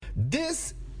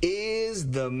This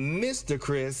is the Mr.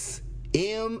 Chris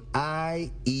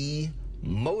M.I.E.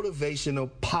 Motivational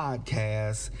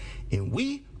Podcast, and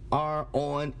we are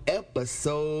on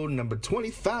episode number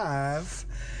 25.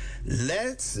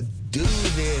 Let's do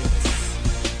this.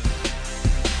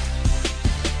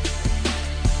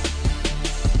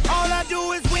 All I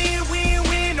do is win, win,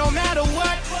 win, no matter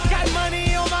what. Got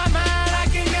money on my mind, I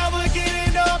can never get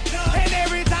enough. And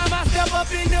every time I step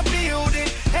up in the building,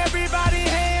 everybody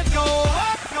hands go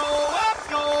up, go up,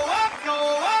 go up,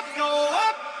 go up, go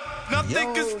up.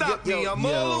 Nothing can stop me, I'm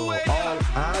all the way All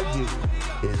up. I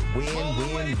do is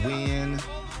win,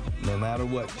 no matter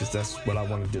what, because that's what I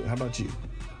want to do. How about you?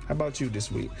 How about you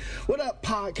this week? What up,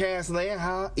 podcast land?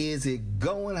 How is it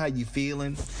going? How you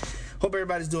feeling? Hope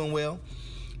everybody's doing well.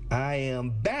 I am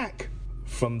back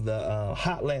from the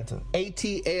Hotlanta,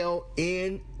 ATL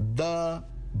in the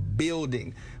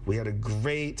building. We had a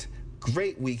great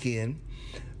weekend.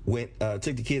 Took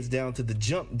the kids down to the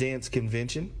Jump Dance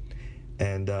Convention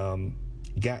and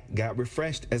got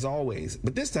refreshed as always.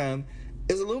 But this time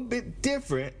is a little bit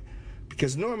different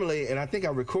because normally, and I think I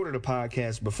recorded a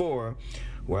podcast before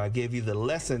where I gave you the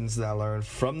lessons that I learned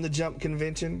from the Jump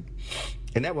Convention.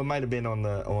 And that one might have been on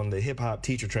the Hip Hop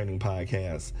Teacher Training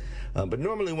Podcast. But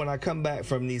normally when I come back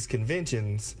from these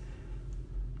conventions,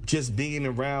 just being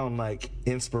around like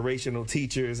inspirational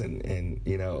teachers and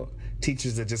you know,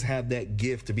 teachers that just have that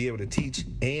gift to be able to teach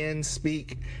and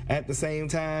speak at the same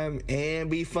time and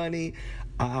be funny,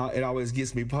 it always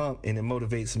gets me pumped and it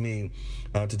motivates me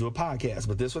to do a podcast.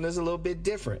 But this one is a little bit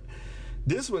different.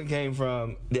 This one came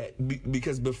from that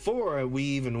because before we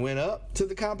even went up to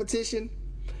the competition,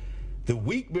 the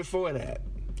week before that,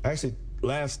 actually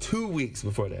last 2 weeks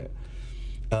before that,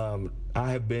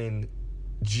 I have been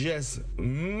just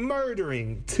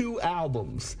murdering 2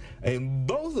 albums, and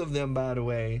both of them, by the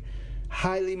way,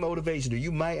 highly motivational.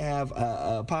 You might have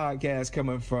a podcast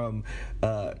coming from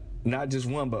not just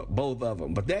one, but both of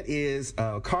them. But that is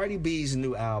Cardi B's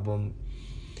new album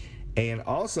and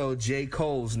also J.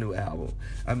 Cole's new album.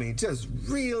 I mean, just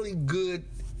really good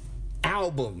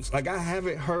albums. Like, I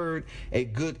haven't heard a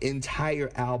good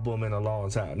entire album in a long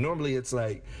time. Normally it's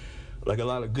like a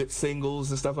lot of good singles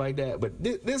and stuff like that, but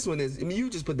this one is, I mean, you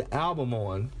just put the album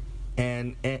on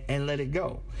and let it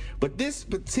go. But this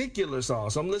particular song,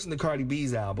 so I'm listening to Cardi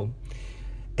B's album,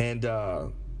 and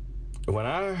when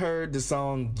I heard the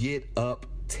song Get Up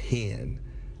 10,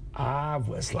 I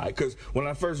was like, because when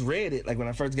I first read it, like when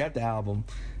I first got the album,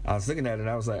 I was looking at it and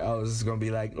I was like, oh, this is going to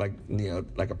be like you know,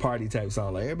 like a party type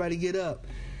song, like everybody get up.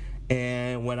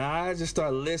 And when I just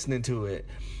started listening to it,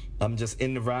 I'm just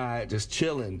in the ride, just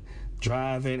chilling,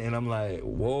 driving, and I'm like,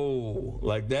 whoa,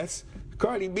 like that's,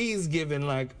 Cardi B's giving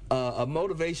like a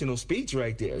motivational speech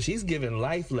right there. She's giving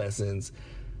life lessons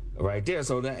right there.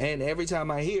 So that, and every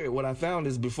time I hear it, what I found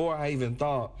is before I even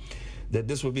thought that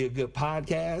this would be a good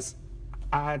podcast,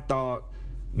 I thought,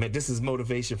 man, this is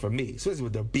motivation for me, especially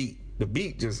with the beat. The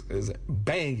beat just is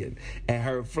banging, and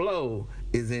her flow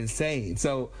is insane.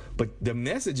 So, but the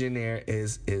message in there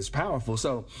is powerful.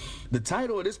 So, the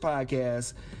title of this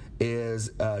podcast is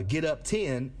Get Up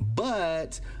 10,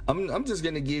 but I'm just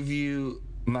gonna give you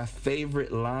my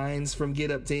favorite lines from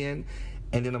Get Up 10,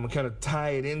 and then I'm gonna kind of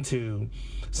tie it into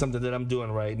something that I'm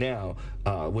doing right now,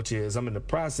 which is I'm in the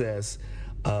process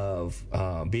of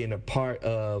being a part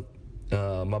of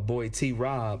my boy T.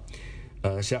 Rob,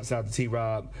 shouts out to T.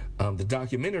 Rob, the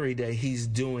documentary that he's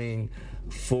doing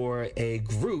for a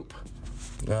group,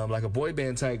 like a boy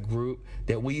band type group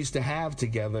that we used to have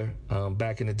together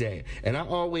back in the day. And I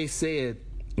always said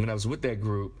when I was with that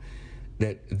group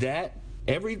that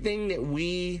everything that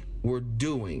we were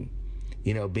doing,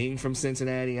 you know, being from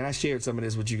Cincinnati, and I shared some of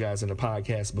this with you guys in the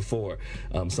podcast before,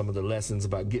 some of the lessons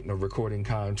about getting a recording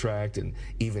contract and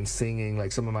even singing,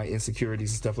 like some of my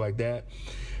insecurities and stuff like that.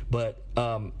 But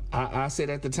I said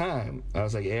at the time, I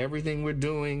was like, everything we're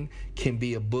doing can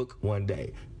be a book one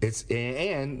day.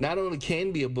 And not only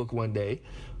can be a book one day,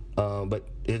 but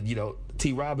you know,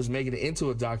 T. Rob is making it into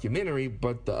a documentary.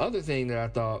 But the other thing that I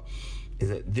thought is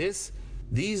that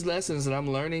these lessons that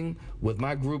I'm learning with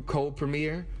my group Cold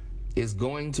Premiere is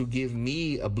going to give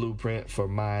me a blueprint for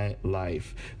my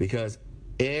life, because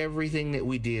everything that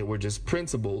we did were just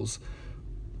principles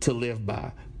to live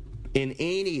by.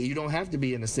 You don't have to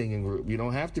be in a singing group. You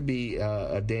don't have to be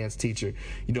a dance teacher.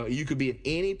 You know, you could be in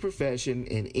any profession,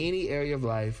 in any area of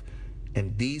life,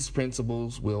 and these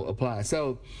principles will apply.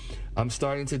 So I'm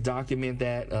starting to document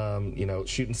that, you know,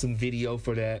 shooting some video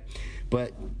for that.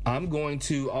 But I'm going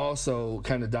to also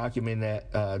kind of document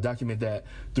that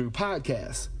through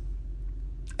podcasts.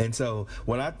 And so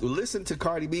when I listened to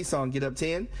Cardi B song Get Up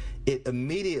 10, it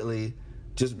immediately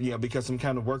just, because I'm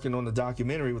kind of working on the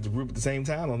documentary with the group at the same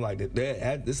time. I'm like,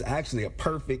 this is actually a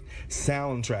perfect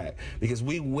soundtrack, because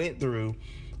we went through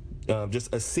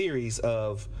just a series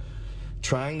of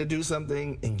trying to do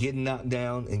something and getting knocked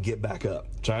down and get back up.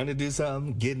 Trying to do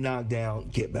something, get knocked down,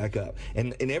 get back up.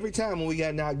 And every time when we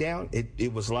got knocked down,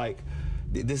 it was like,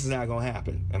 this is not going to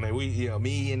happen. I mean,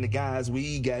 me and the guys,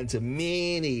 we got into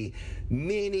many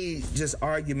just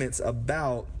arguments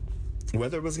about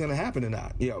whether it was going to happen or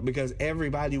not, because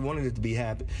everybody wanted it to be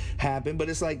happen. But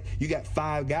it's like you got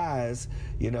 5 guys,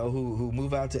 who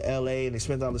move out to LA and they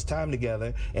spend all this time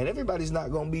together, and everybody's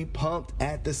not going to be pumped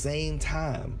at the same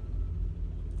time.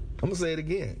 I'm going to say it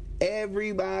again.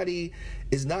 Everybody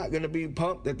is not going to be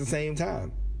pumped at the same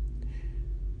time.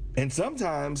 And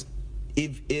sometimes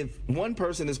if one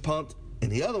person is pumped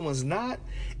and the other one's not,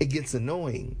 it gets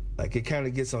annoying. Like, it kind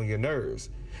of gets on your nerves.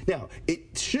 Now,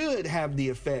 it should have the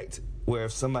effect where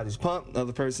if somebody's pumped, the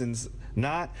other person's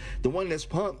not, the one that's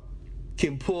pumped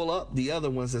can pull up the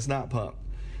other ones that's not pumped.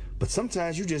 But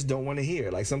sometimes you just don't want to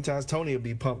hear. Like, sometimes Tony will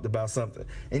be pumped about something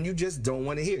and you just don't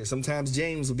want to hear. Sometimes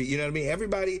James will be, you know what I mean?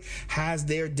 Everybody has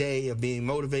their day of being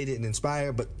motivated and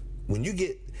inspired, but when you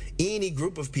get any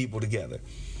group of people together,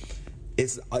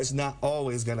 it's not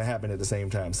always going to happen at the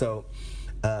same time. So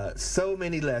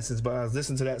many lessons. But I was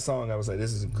listening to that song, I was like,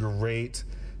 this is a great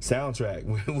soundtrack.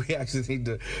 We actually need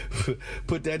to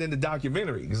put that in the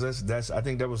documentary, because that's I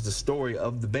think that was the story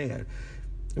of the band.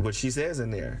 What she says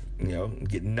in there,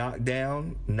 get knocked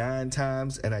down 9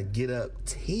 times and I get up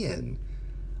 10.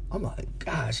 I'm like,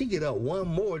 gosh, she get up 1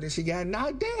 more than she got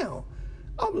knocked down.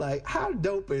 I'm like, how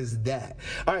dope is that?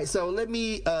 All right, so let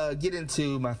me get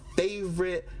into my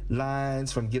favorite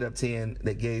lines from Get Up 10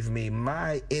 that gave me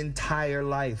my entire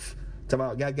life. I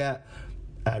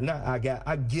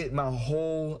get my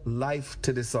whole life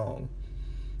to this song,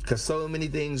 because so many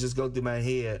things just go through my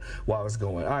head while it's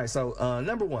going. All right, so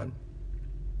number 1.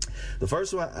 The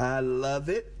first one, I love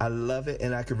it,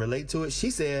 and I can relate to it.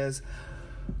 She says,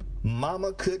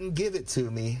 Mama couldn't give it to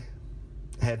me,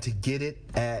 had to get it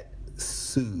at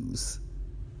Sue's.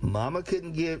 Mama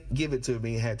couldn't give it to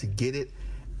me, had to get it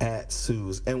at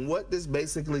Sue's. And what this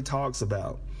basically talks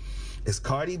about is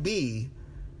Cardi B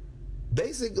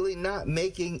basically not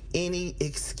making any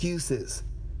excuses,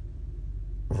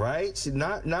 right? She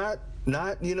not,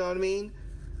 you know what I mean?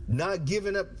 Not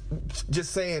giving up,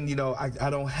 just saying, I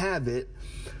don't have it,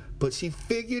 but she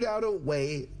figured out a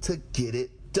way to get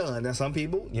it done. Now, some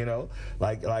people,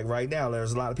 like right now,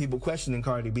 there's a lot of people questioning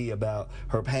Cardi B about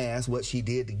her past, what she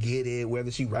did to get it,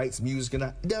 whether she writes music or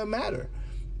not. It doesn't matter.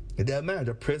 It doesn't matter.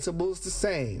 The principle's the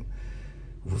same.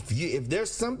 If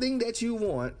there's something that you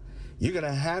want, you're going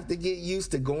to have to get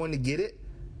used to going to get it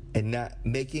and not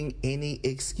making any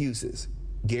excuses.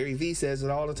 Gary Vee says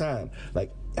it all the time.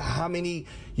 Like, how many,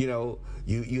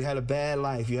 you had a bad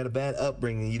life, you had a bad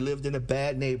upbringing, you lived in a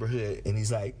bad neighborhood, and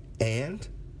he's like, and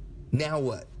now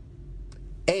what?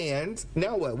 And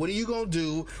now what? What are you going to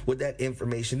do with that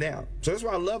information now? So that's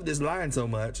why I love this line so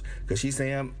much, because she's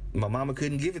saying, my mama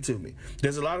couldn't give it to me.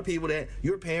 There's a lot of people that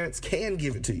your parents can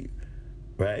give it to you,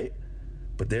 right?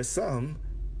 But there's some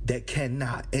that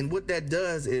cannot. And what that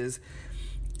does is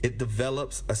it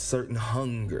develops a certain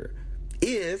hunger.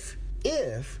 If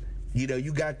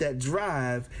you got that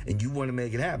drive and you want to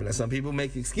make it happen. Now, some people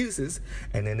make excuses,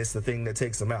 and then it's the thing that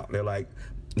takes them out. They're like,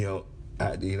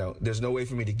 there's no way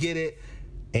for me to get it,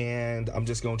 and I'm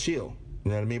just going to chill.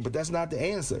 You know what I mean? But that's not the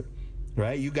answer,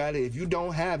 right? You got it. If you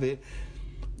don't have it,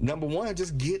 number 1,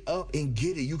 just get up and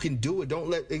get it. You can do it. Don't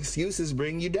let excuses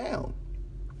bring you down.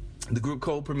 The group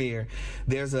Cold Premiere,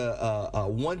 there's a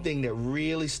one thing that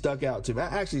really stuck out to me.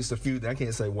 Actually, it's a few. I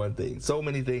can't say one thing. So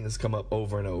many things come up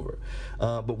over and over.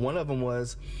 But one of them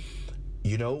was,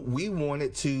 we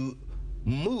wanted to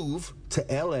move to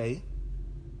LA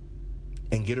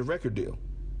and get a record deal.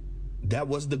 That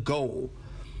was the goal.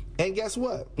 And guess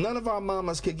what? None of our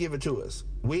mamas could give it to us.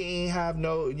 We ain't have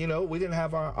we didn't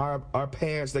have our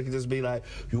parents that could just be like,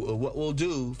 what we'll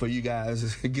do for you guys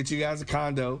is get you guys a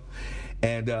condo,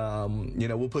 and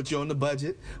we'll put you on the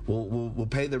budget. We'll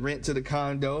pay the rent to the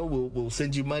condo. We'll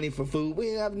send you money for food. We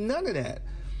didn't have none of that.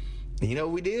 And you know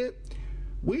what we did?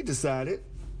 We decided,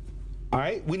 all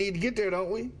right, we need to get there, don't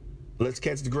we? Let's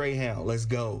catch the Greyhound. Let's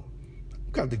go.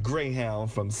 We got the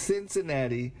Greyhound from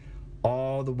Cincinnati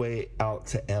all the way out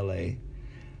to LA.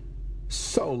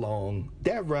 So long.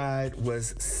 That ride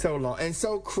was so long and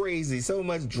so crazy. So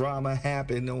much drama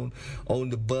happened on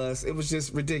the bus. It was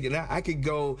just ridiculous. Now, I could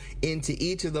go into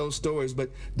each of those stories, but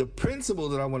the principle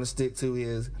that I want to stick to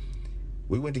is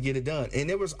we went to get it done. And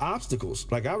there was obstacles.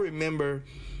 Like, I remember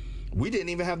we didn't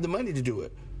even have the money to do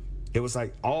it. it was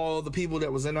like all the people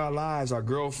that was in our lives, our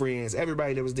girlfriends,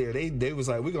 everybody that was there, they was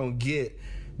like, we're going to get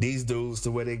these dudes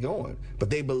to where they're going. But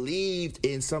they believed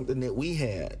in something that we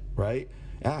had, right?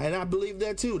 And I believe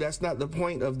that too. That's not the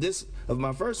point of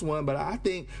my first one, but I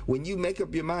think when you make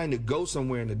up your mind to go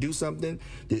somewhere and to do something,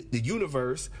 the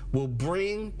universe will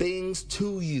bring things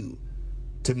to you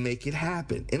to make it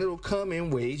happen. And it'll come in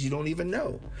ways you don't even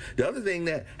know. The other thing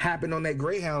that happened on that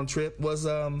Greyhound trip was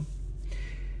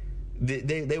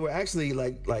they were actually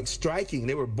like striking.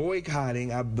 They were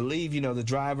boycotting. I believe, the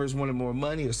drivers wanted more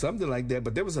money or something like that.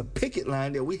 But there was a picket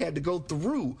line that we had to go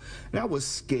through. And I was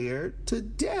scared to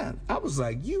death. I was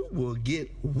like, you will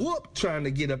get whooped trying to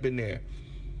get up in there.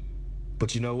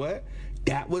 But you know what?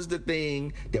 That was the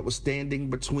thing that was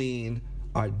standing between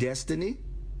our destiny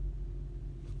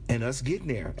and us getting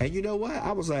there. And you know what?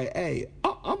 I was like, hey,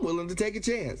 I'm willing to take a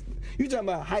chance. You talking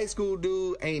about high school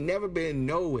dude, ain't never been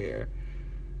nowhere.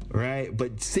 Right?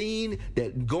 But seeing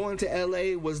that going to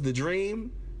LA was the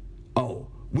dream,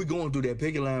 we're going through that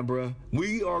picket line, bro.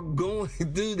 We are going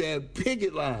through that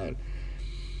picket line.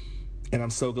 And I'm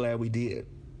so glad we did.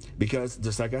 Because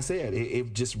just like I said,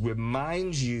 it just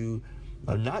reminds you,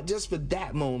 not just for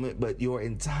that moment, but your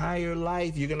entire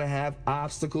life, you're going to have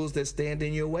obstacles that stand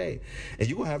in your way. And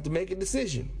you're going to have to make a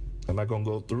decision. Am I going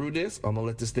to go through this, or I'm going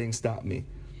to let this thing stop me?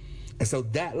 And so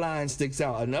that line sticks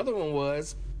out. Another one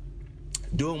was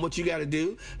doing what you got to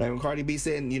do. Like when Cardi B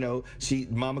said,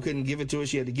 mama couldn't give it to her,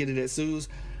 she had to get it at Sue's.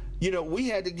 We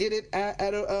had to get it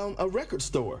at a record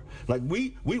store. Like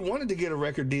we wanted to get a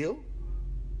record deal,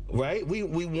 right? We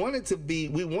wanted to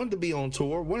be on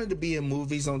tour, wanted to be in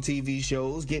movies, on TV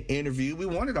shows, get interviewed. We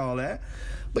wanted all that.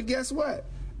 But guess what?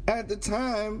 At the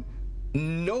time,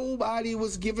 nobody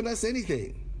was giving us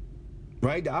anything,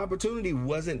 right? The opportunity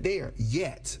wasn't there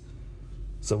yet.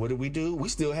 So what did we do? We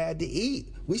still had to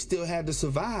eat. We still had to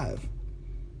survive.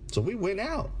 So we went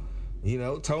out.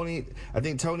 Tony, I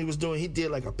think Tony he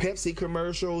did like a Pepsi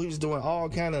commercial. He was doing all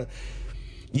kind of,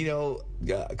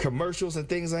 commercials and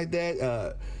things like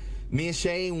that. Me and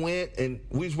Shane went, and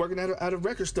we was working at a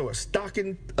record store,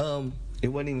 stocking, it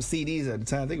wasn't even CDs at the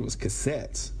time. I think it was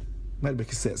cassettes. Might have been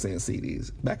cassettes and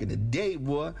CDs. Back in the day,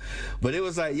 boy. But it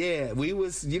was like, yeah, we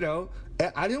was, I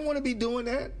didn't want to be doing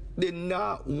that. Did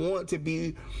not want to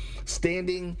be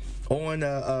standing on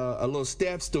a little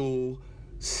step stool,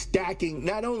 stacking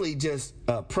not only just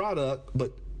product,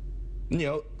 but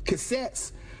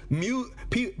cassettes,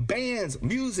 bands,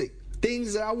 music,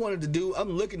 things that I wanted to do. I'm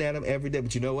looking at them every day.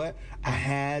 But you know what?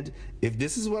 If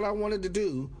this is what I wanted to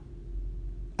do,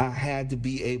 I had to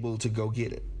be able to go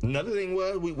get it. Another thing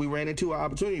was we ran into an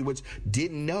opportunity, which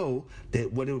didn't know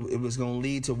that what it was going to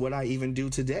lead to what I even do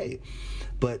today.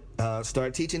 But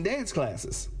start teaching dance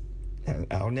classes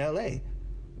out in LA,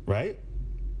 right?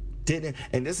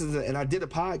 And I did a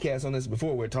podcast on this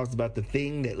before where it talks about the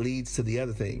thing that leads to the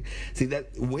other thing. See, that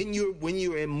when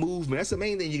you're in movement, that's the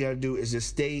main thing you got to do, is just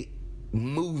stay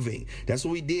moving. That's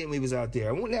what we did when we was out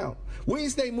there. Now, we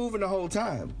didn't stay moving the whole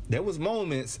time. There was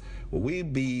moments where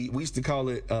we used to call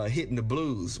it hitting the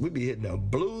blues. We'd be hitting the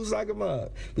blues like a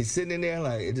mug. Be sitting in there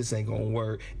like, it just ain't gonna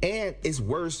work. And it's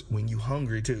worse when you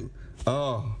hungry too.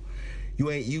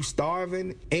 You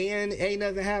starving and ain't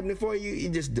nothing happening for you.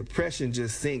 Depression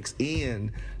just sinks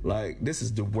in. Like, this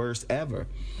is the worst ever.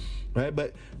 Right,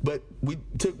 but we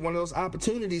took one of those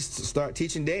opportunities to start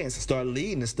teaching dance, to start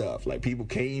leading the stuff. Like, people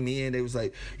came in, they was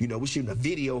like, we're shooting a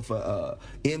video for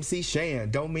MC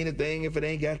Shan. Don't mean a thing if it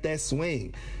ain't got that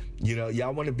swing.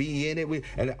 Y'all want to be in it,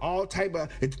 and all type of,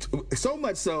 so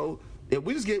much so that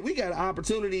we got an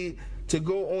opportunity to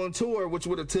go on tour, which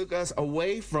would have took us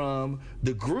away from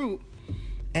the group,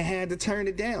 and had to turn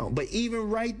it down. But even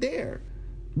right there,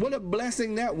 what a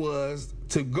blessing that was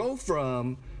to go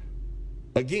from.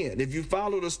 Again, if you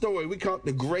follow the story, we caught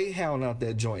the Greyhound out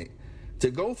that joint.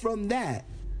 To go from that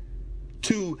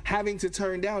to having to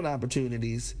turn down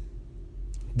opportunities,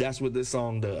 that's what this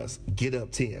song does. Get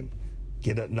up 10.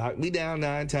 Get up, knock me down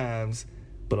 9 times,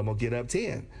 but I'm going to get up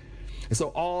 10. And so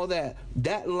all that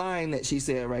line that she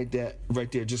said right there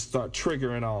just start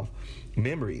triggering off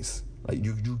memories. Like,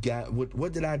 you got,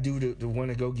 what did I do to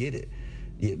want to go get it?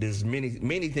 Yeah, there's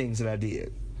many things that I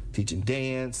did. Teaching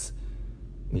dance,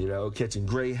 catching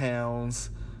greyhounds,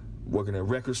 working at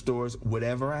record stores,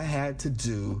 whatever I had to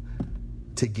do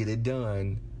to get it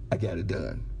done, I got it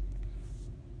done.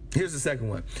 Here's the second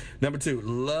one. Number 2,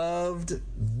 loved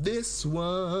this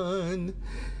one.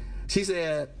 She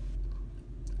said,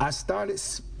 I started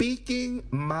speaking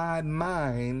my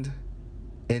mind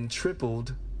and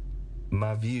tripled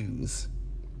my views.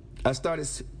 I started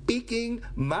speaking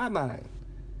my mind,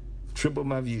 tripled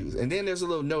my views. And then there's a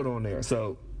little note on there.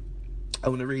 So I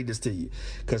want to read this to you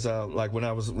because, like when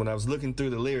I was looking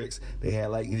through the lyrics, they had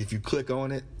like if you click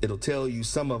on it, it'll tell you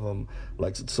some of them,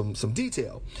 like some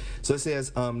detail. So it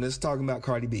says, this is talking about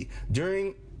Cardi B.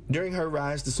 During her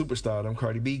rise to superstardom,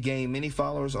 Cardi B gained many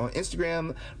followers on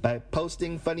Instagram by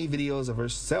posting funny videos of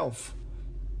herself.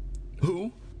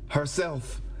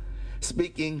 Herself,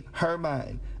 speaking her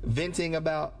mind, venting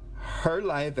about her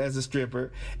life as a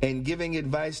stripper, and giving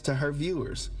advice to her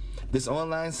viewers. This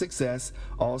online success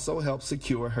also helped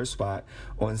secure her spot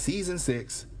on season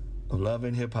 6 of Love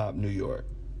and Hip Hop New York.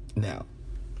 Now,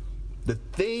 the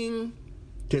thing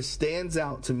that stands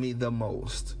out to me the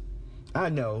most, I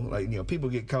know, like, you know, people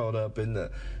get caught up in the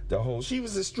whole, she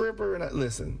was a stripper, and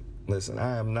listen,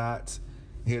 I am not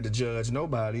here to judge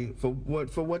nobody for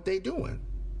what they doing.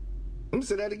 Let me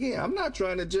say that again. I'm not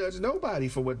trying to judge nobody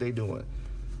for what they doing.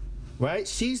 Right?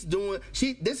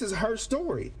 This is her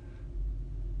story.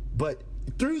 But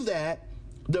through that,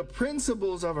 the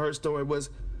principles of her story was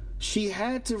she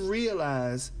had to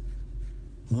realize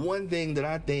one thing that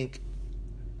I think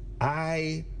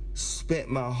I spent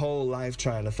my whole life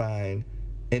trying to find,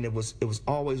 and it was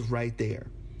always right there.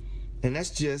 And that's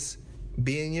just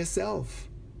being yourself.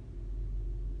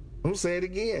 I'm going to say it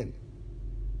again.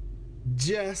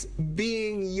 Just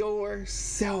being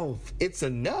yourself. It's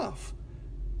enough.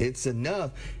 It's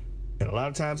enough. And a lot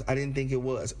of times I didn't think it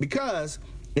was, because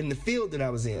in the field that I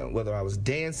was in, whether I was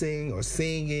dancing or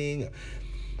singing,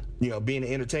 you know, being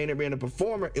an entertainer, being a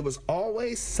performer, it was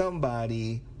always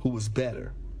somebody who was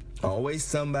better. Always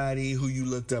somebody who you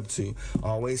looked up to.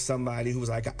 Always somebody who was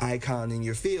like an icon in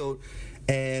your field.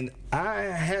 And I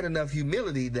had enough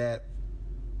humility that,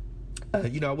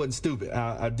 I wasn't stupid.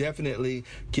 I definitely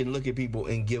can look at people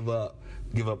and give up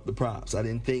the props. I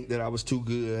didn't think that I was too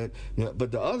good.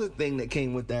 But the other thing that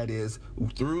came with that is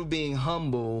through being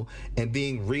humble and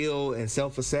being real and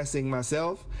self-assessing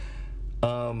myself,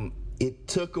 it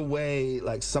took away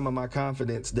like some of my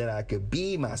confidence that I could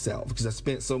be myself, because I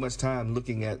spent so much time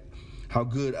looking at how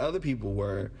good other people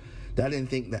were that I didn't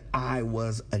think that I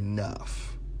was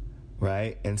enough,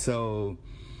 right? And so,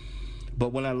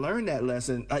 but when I learned that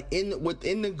lesson, like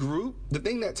within the group, the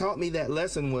thing that taught me that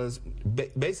lesson was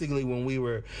basically when we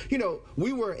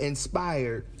were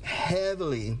inspired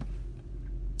heavily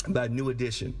by New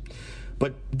Edition.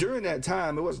 But during that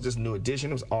time, it wasn't just New Edition.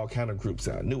 It was all kind of groups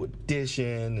out. New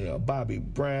Edition, Bobby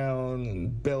Brown,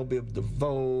 and Belle Biv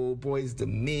DeVoe, Boyz II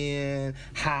Men,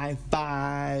 High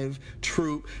Five,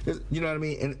 Troop. You know what I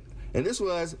mean? And this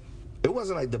was, it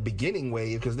wasn't like the beginning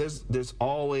wave, because there's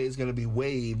always going to be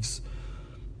waves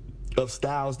of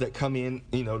styles that come in.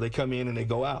 They come in and they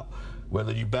go out.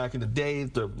 Whether you back in the day,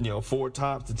 the Four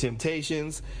Tops, the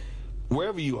Temptations,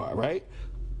 wherever you are, right?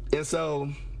 And so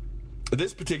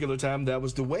this particular time, that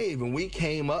was the wave, and we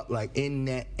came up like in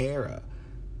that era.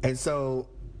 And so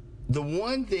the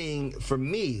one thing for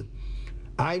me,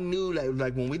 I knew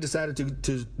like when we decided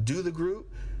to do the group,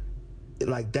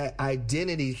 like that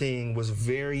identity thing was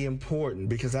very important,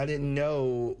 because I didn't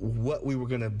know what we were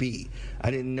going to be.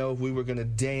 I didn't know if we were going to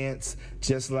dance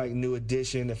just like New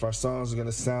Edition, if our songs were going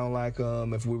to sound like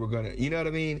them, if we were going to, you know what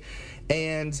I mean?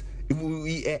 And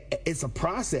it's a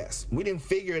process. We didn't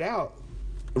figure it out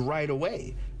right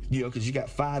away, because you got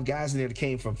 5 guys in there that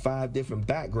came from 5 different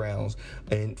backgrounds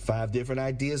and 5 different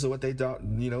ideas of what they thought,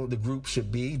 the group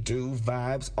should be, do,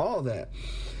 vibes, all that.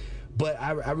 But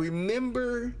I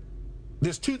remember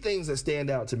there's 2 things that stand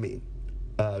out to me.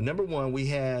 Number one, we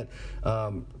had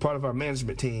part of our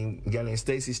management team, a guy named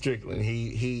Stacy Strickland.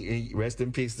 He rest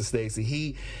in peace to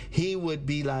Stacy. He would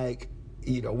be like,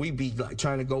 we'd be like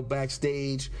trying to go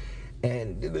backstage,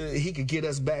 and he could get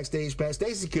us backstage.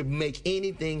 Stacy could make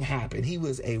anything happen. He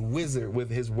was a wizard with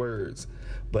his words.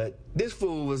 But this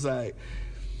fool was like,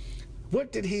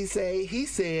 what did he say? He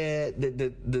said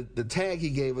that the tag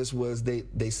he gave us was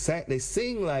they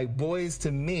sing like Boyz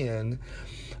II Men,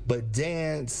 but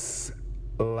dance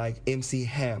like MC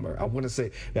Hammer. I want to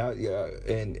say,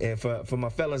 and for my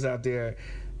fellas out there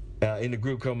in the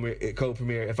group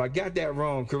co-premiere, if I got that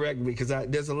wrong, correct me, because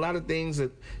there's a lot of things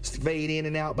that fade in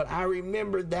and out, but I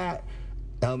remember that.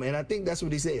 And I think that's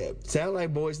what he said. Sound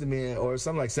like Boyz II Men, or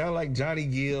something like sound like Johnny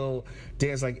Gill,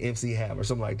 dance like MC Hammer,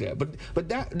 something like that. But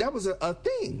that was a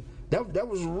thing. That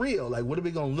was real. Like, what are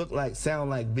we gonna look like, sound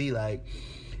like, be like?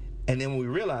 And then when we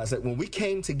realized that when we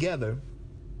came together,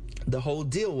 the whole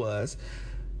deal was,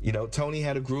 Tony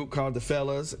had a group called The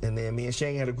Fellas, and then me and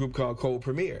Shane had a group called Cold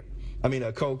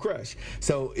Crush.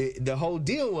 So the whole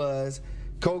deal was,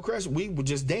 Cold Crush, we were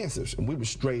just dancers, and we were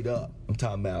straight up. I'm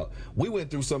talking about, we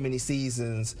went through so many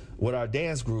seasons with our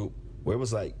dance group where it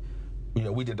was like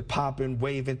we did the popping,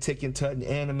 waving, ticking, tutting,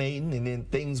 animating, and then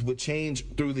things would change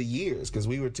through the years because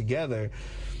we were together,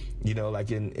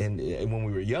 like in when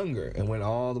we were younger, and went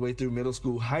all the way through middle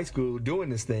school, high school doing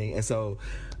this thing. And so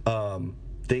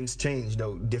things changed.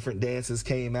 Different dances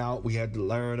came out. We had to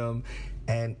learn them.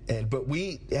 But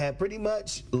we had pretty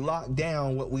much locked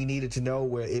down what we needed to know,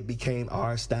 where it became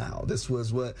our style. This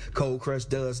was what Cold Crush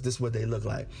does. This is what they look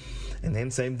like. And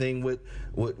then same thing with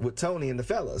Tony and the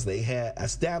fellas. They had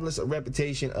established a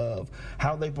reputation of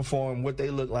how they perform, what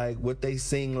they look like, what they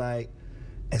sing like.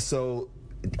 And so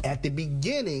at the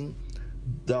beginning,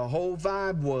 the whole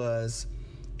vibe was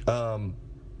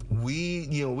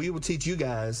we would teach you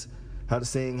guys how to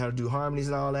sing, how to do harmonies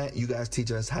and all that. You guys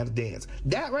teach us how to dance.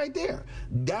 That right there,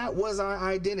 that was our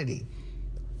identity.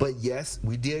 But yes,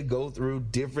 we did go through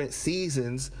different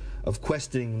seasons of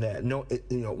questioning that,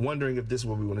 wondering if this is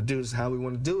what we want to do, this is how we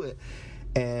want to do it.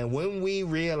 And when we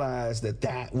realized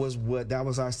that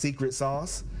was our secret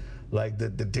sauce, like the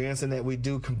dancing that we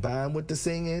do combined with the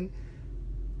singing,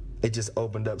 it just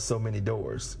opened up so many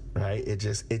doors, right?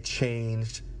 It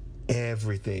changed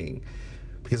everything.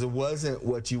 Because it wasn't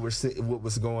what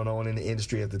was going on in the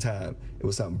industry at the time. It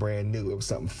was something brand new. It was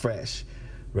something fresh,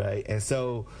 right? And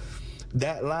so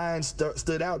that line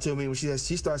stood out to me when she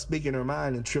started speaking her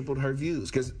mind and tripled her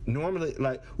views. Because normally,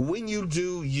 like, when you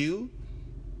do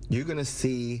you're going to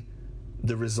see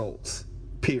the results,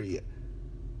 period.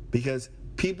 Because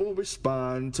people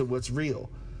respond to what's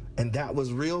real. And that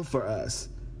was real for us,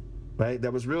 right?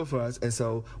 That was real for us. And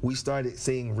so we started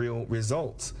seeing real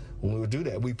results. When we would do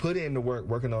that, we put in the work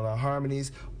working on our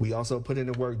harmonies. We also put in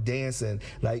the work dancing,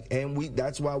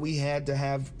 that's why we had to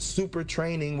have super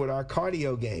training with our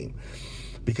cardio game,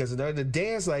 because in order to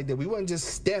dance like that, we wasn't just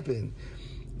stepping,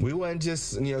 we wasn't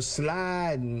just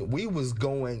sliding. We was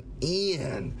going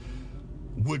in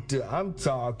with I'm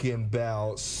talking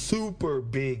about super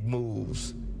big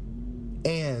moves,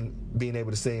 and being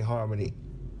able to sing harmony,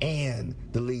 and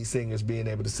the lead singers being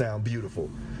able to sound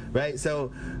beautiful. Right,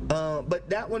 so, but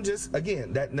that one just,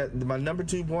 again, my number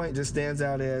 2 point just stands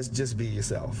out as just be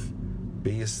yourself.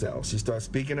 Be yourself. She starts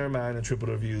speaking her mind and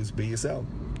tripled her views. Be yourself.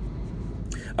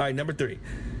 All right, number 3.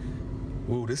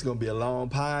 Ooh, this is gonna be a long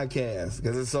podcast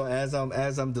because it's so as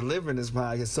I'm delivering this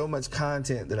podcast, so much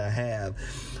content that I have.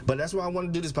 But that's why I want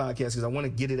to do this podcast, because I want to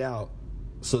get it out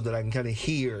so that I can kind of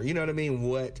hear, you know what I mean,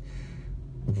 what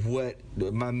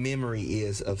my memory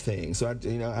is of things. So I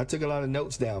took a lot of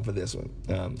notes down for this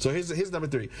one. So here's number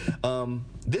 3.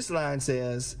 This line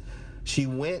says, she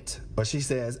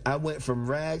says, I went from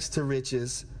rags to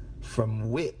riches, from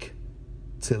wick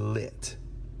to lit.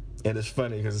 And it's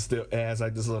funny because it has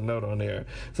like this little note on there.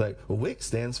 It's like, WIC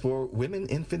stands for Women,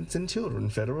 Infants, and Children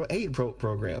Federal Aid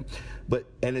Program.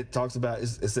 And it talks about, it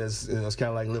says, it's kind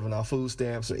of like living off food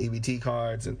stamps or EBT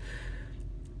cards. And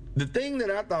the thing that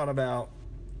I thought about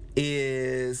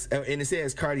is, and it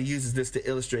says Cardi uses this to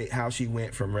illustrate how she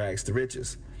went from rags to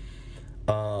riches.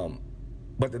 But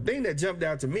the thing that jumped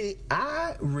out to me,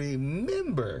 I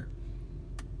remember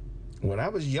when I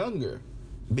was younger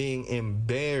being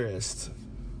embarrassed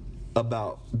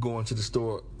about going to the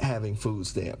store having food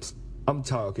stamps. I'm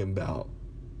talking about,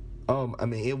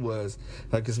 it was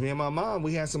like, because me and my mom,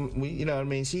 we had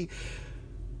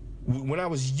when I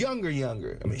was younger,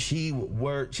 she would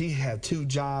work. She had 2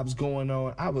 jobs going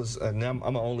on. I'm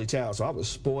an only child, so I was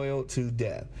spoiled to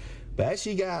death. But as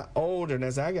she got older, and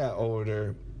as I got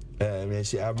older, I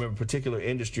remember a particular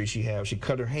industry she had. She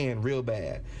cut her hand real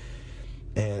bad,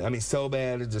 and so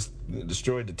bad it just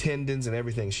destroyed the tendons and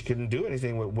everything. She couldn't do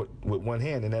anything with one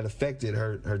hand, and that affected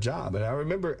her job. And I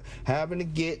remember having to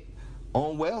get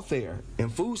on welfare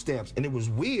and food stamps, and it was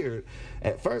weird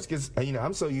at first because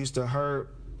I'm so used to her.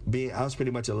 I was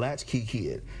pretty much a latchkey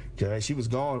kid. Okay? She was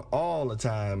gone all the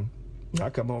time.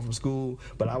 I come home from school,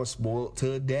 but I was spoiled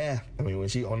to death. When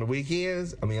she on the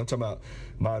weekends, I'm talking about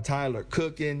my Tyler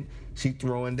cooking, she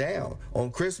throwing down.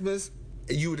 On Christmas,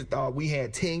 you would have thought we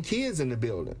had 10 kids in the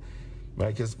building,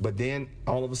 right? But then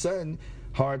all of a sudden,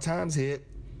 hard times hit.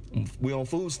 We on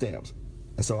food stamps,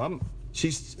 and so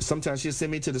sometimes she'll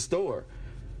send me to the store,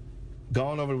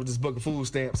 gone over with this book of food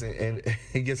stamps and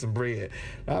get some bread.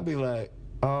 I'll be like,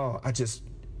 I just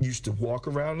used to walk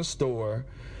around the store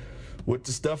with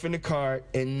the stuff in the cart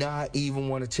and not even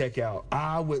want to check out.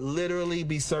 I would literally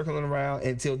be circling around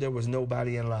until there was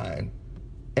nobody in line.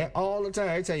 And all the time,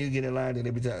 every time you get in line, and they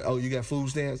be telling, oh, you got food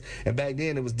stamps? And back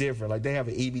then, it was different. Like, they have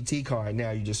an EBT card. Now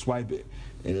you just swipe it,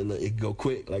 and it go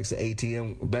quick, like it's an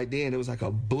ATM. Back then, it was like a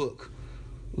book.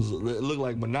 It looked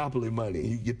like Monopoly money.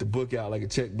 You get the book out like a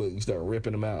checkbook. You start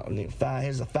ripping them out. And then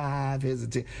here's a 5, here's a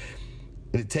 10.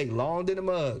 And it take long than a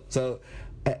mug. So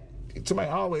somebody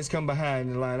always come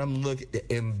behind the line. I'm looking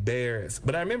embarrassed.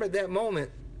 But I remember at that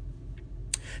moment,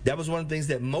 that was one of the things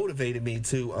that motivated me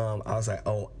to, I was like,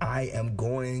 oh, I am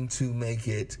going to make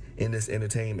it in this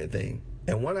entertainment thing.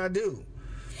 And when I do,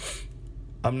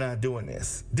 I'm not doing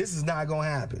this. This is not going to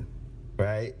happen,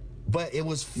 right? But it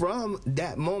was from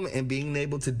that moment and being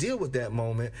able to deal with that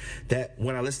moment that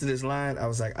when I listened to this line, I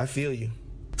was like, I feel you.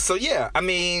 So, yeah, I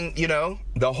mean, you know,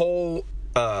 the whole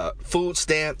food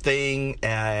stamp thing,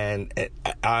 and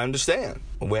I understand.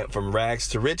 Went from rags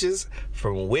to riches,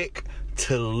 from WIC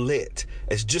to lit.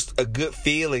 It's just a good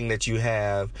feeling that you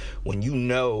have when you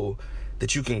know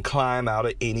that you can climb out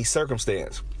of any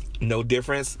circumstance. No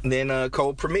difference than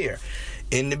Cold Premier.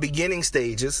 In the beginning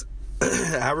stages,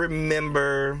 I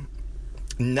remember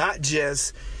not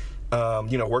just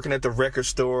working at the record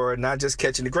store, not just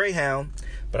catching the Greyhound,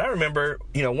 but I remember,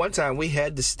 one time we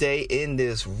had to stay in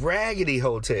this raggedy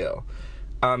hotel.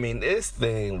 I mean, this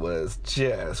thing was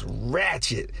just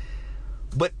ratchet.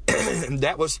 But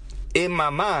that was in my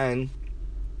mind.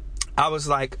 I was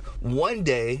like, one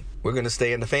day we're going to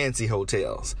stay in the fancy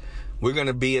hotels. We're going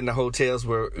to be in the hotels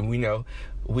where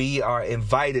we are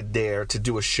invited there to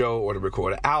do a show or to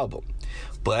record an album.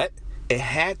 But it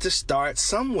had to start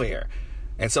somewhere.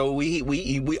 And so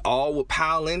we all would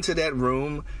pile into that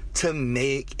room to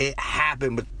make it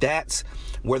happen. But that's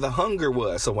where the hunger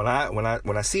was. So when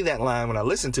I see that line, when I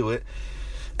listen to it,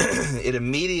 it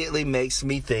immediately makes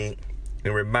me think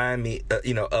and remind me,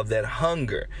 of that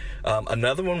hunger.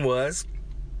 Another one was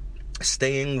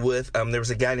staying with, there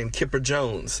was a guy named Kipper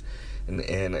Jones.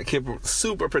 And Kipper,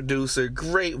 super producer,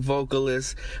 great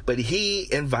vocalist, but he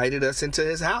invited us into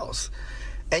his house.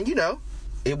 And,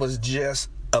 it was just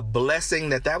a blessing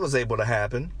that was able to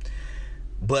happen.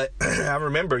 But I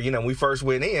remember, we first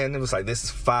went in, it was like, this is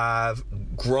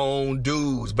 5 grown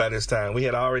dudes by this time. We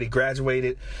had already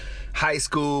graduated high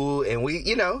school, and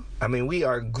we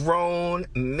are grown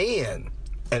men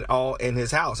and all in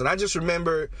his house. And I just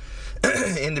remember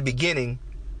in the beginning,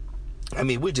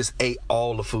 we just ate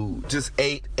all the food, just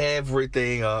ate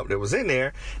everything up that was in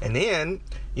there. And then,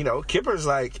 Kipper's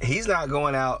like, he's not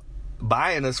going out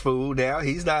buying us food now.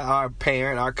 He's not our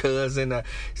parent, our cousin.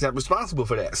 He's not responsible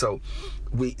for that. So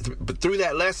but through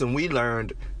that lesson, we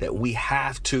learned that we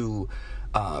have to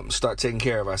start taking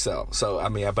care of ourselves. So,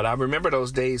 but I remember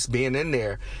those days being in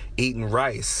there, eating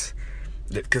rice,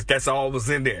 because that's all was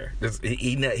in there, just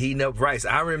eating up rice.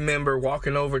 I remember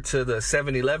walking over to the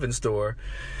 7-Eleven store,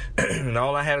 and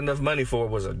all I had enough money for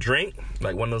was a drink,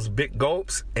 like one of those big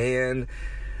gulps, and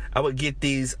I would get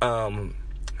these,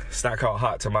 it's not called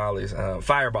hot tamales,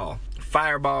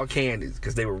 Fireball candies,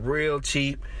 because they were real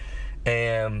cheap.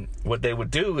 And what they would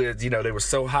do is, they were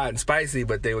so hot and spicy,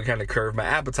 but they would kind of curve my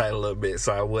appetite a little bit,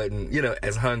 so I wasn't,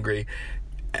 as hungry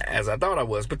as I thought I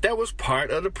was. But that was part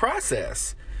of the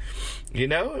process.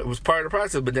 It was part of the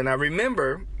process. But then I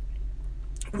remember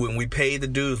when we paid the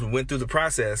dues, we went through the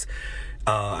process.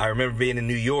 I remember being in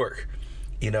New York,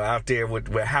 out there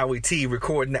with Howie T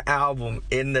recording the album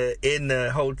in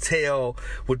the hotel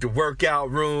with the workout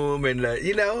room, and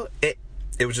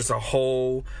it was just a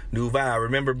whole new vibe. I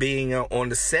remember being on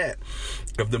the set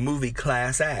of the movie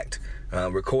Class Act,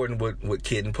 recording with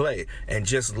Kid and Play, and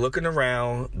just looking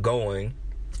around, going,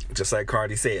 just like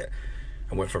Cardi said,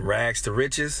 I went from rags to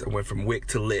riches. I went from WIC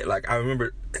to lit. Like, I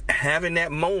remember having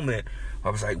that moment. I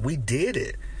was like, we did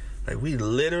it. Like, we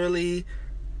literally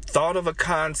thought of a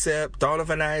concept, thought of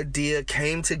an idea,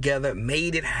 came together,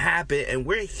 made it happen, and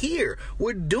we're here.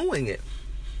 We're doing it.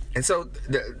 And so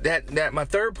that my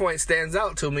third point stands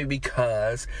out to me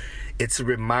because it's a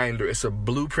reminder. It's a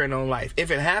blueprint on life. If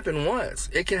it happened once,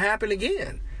 it can happen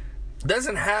again.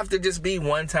 Doesn't have to just be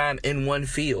one time in one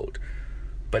field.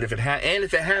 But if it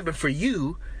happened for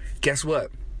you, guess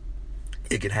what?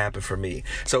 It could happen for me.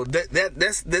 So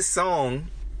that's this song,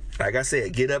 like I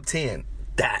said, Get Up 10.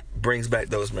 That brings back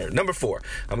those memories. Number 4.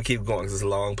 I'm gonna keep going because it's a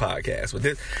long podcast.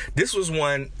 But this was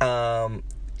one, and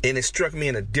it struck me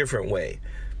in a different way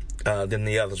than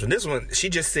the others. And this one, she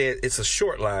just said, it's a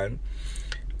short line,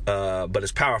 but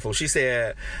it's powerful. She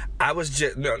said, now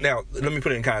let me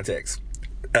put it in context.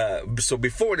 So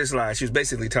before this line, she was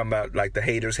basically talking about like the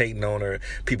haters hating on her,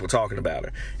 people talking about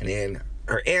her. And then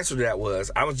her answer to that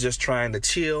was, I was just trying to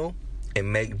chill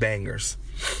and make bangers.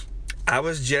 I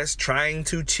was just trying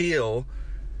to chill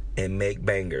and make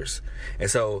bangers.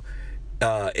 And so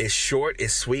it's short,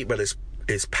 it's sweet, but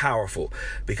it's powerful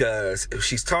because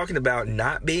she's talking about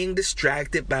not being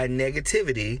distracted by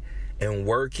negativity and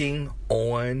working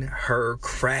on her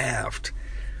craft.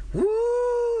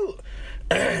 Woo!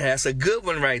 That's a good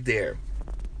one right there.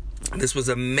 This was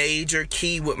a major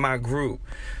key with my group,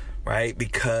 right?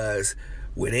 Because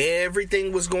when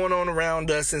everything was going on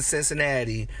around us in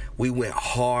Cincinnati, we went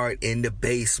hard in the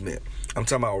basement. I'm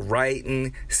talking about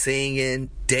writing, singing,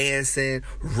 dancing,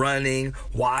 running,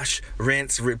 wash,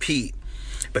 rinse, repeat.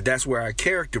 But that's where our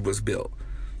character was built.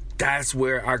 That's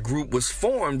where our group was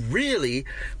formed, really,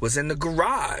 was in the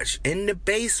garage, in the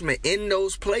basement, in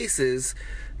those places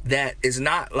that is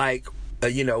not like,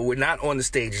 we're not on the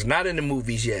stage, it's not in the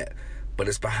movies yet, but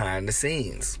it's behind the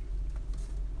scenes.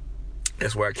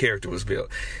 That's where our character was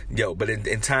built. But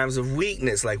in times of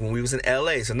weakness, like when we was in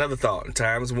LA, it's another thought. In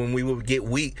times when we would get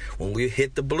weak, when we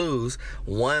hit the blues,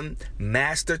 one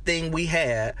master thing we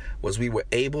had was we were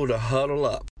able to huddle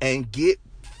up and get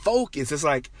focused. It's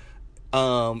like,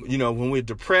 when we're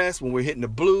depressed, when we're hitting the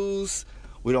blues,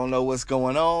 we don't know what's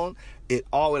going on. It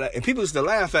always, and people used to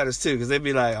laugh at us too, because they'd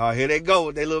be like, oh, here they go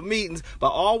with their little meetings. But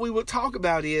all we would talk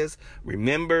about is,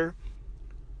 remember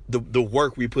the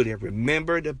work we put in.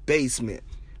 Remember the basement,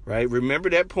 right? Remember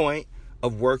that point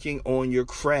of working on your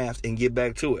craft and get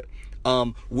back to it.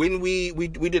 When we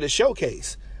did a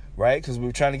showcase, right? Because we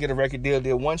were trying to get a record deal,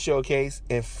 did one showcase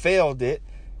and failed it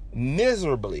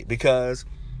miserably because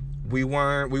we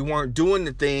weren't doing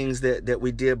the things that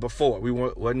we did before. We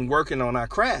wasn't working on our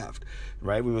craft,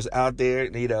 right? We was out there,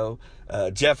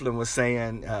 Jefflin was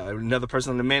saying, another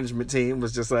person on the management team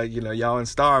was just like, y'all in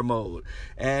star mode.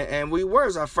 And we were. It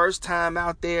was our first time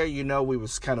out there, we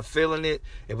was kind of feeling it.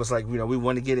 It was like, we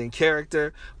want to get in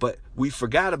character, but we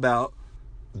forgot about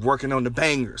working on the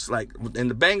bangers. And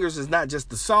the bangers is not just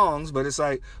the songs, but it's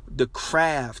like the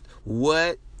craft.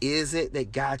 What is it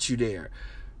that got you there,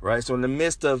 right? So in the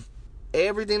midst of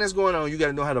everything that's going on, you got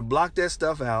to know how to block that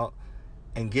stuff out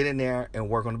and get in there and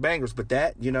work on the bangers. But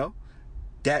that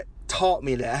taught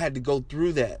me that I had to go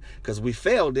through that because we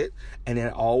failed it. And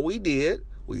then all we did,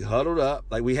 we huddled up.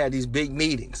 Like we had these big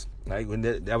meetings. Like when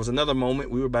that was another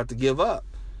moment we were about to give up.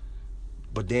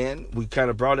 But then we kind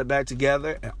of brought it back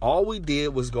together. And all we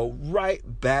did was go right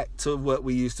back to what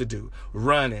we used to do.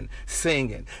 Running,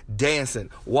 singing, dancing,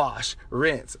 wash,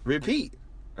 rinse, repeat.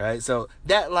 Right? So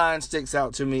that line sticks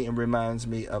out to me and reminds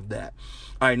me of that.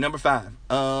 All right, number 5.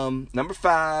 Number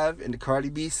 5 in the Cardi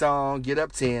B song, Get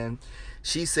Up 10.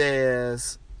 She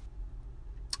says,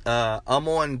 I'm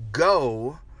on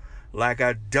go like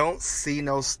I don't see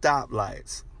no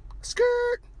stoplights.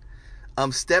 Skirt.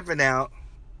 I'm stepping out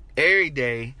every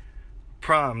day,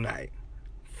 prom night.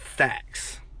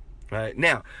 Facts. Right?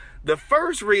 Now, the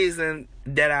first reason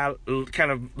that I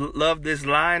kind of love this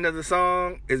line of the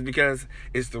song is because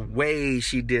it's the way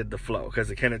she did the flow.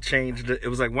 Because it kind of changed. It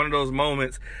was like one of those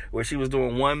moments where she was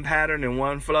doing one pattern and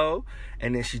one flow,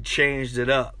 and then she changed it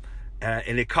up.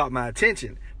 And it caught my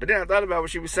attention. But then I thought about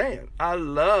what she was saying. I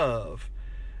love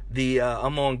the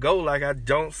I'm on go like I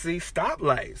don't see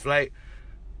stoplights. Like,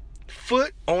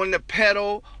 foot on the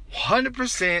pedal,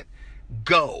 100%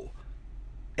 go.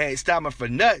 Ain't stopping for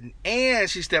nothing. And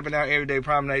she's stepping out every day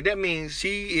prom night. That means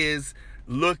she is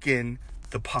looking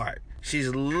the part. She's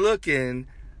looking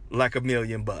like $1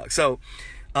 million. So,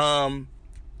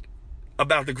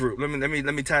 about the group. Let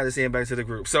me tie this in back to the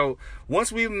group. So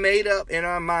once we made up in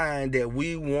our mind that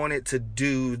we wanted to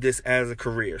do this as a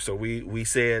career, so we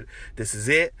said this is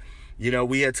it.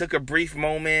 We had took a brief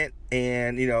moment,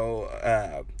 and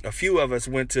a few of us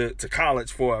went to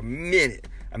college for a minute.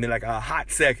 I mean, like a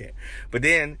hot second. But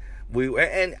then I'm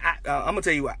gonna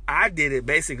tell you what, I did it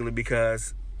basically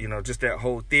because just that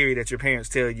whole theory that your parents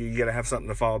tell you gotta have something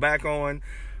to fall back on.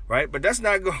 Right? But that's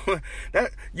not going,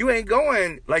 you ain't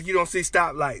going like you don't see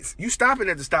stoplights. You stopping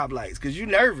at the stoplights because you're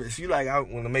nervous. You like, I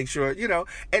want to make sure,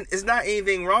 and it's not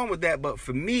anything wrong with that. But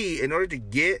for me, in order to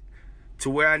get to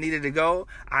where I needed to go,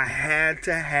 I had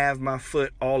to have my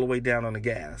foot all the way down on the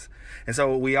gas. And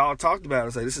so we all talked about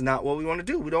it. Say, this is not what we want to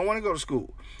do. We don't want to go to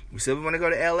school. We said we want to go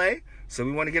to LA. So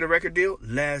we want to get a record deal.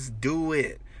 Let's do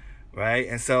it. Right?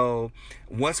 And so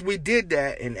once we did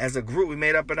that, and as a group, we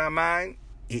made up in our mind,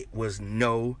 it was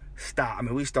no stop. I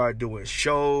mean, we started doing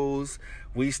shows.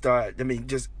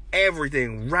 Just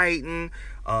everything, writing.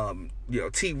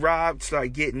 T-Rob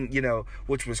started getting,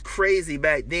 which was crazy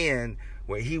back then,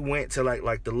 where he went to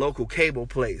like the local cable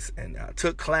place and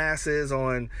took classes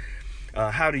on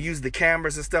how to use the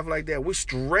cameras and stuff like that. We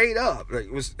straight up,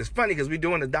 it's funny because we're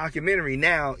doing a documentary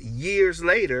now, years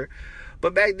later.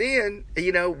 But back then,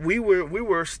 we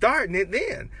were starting it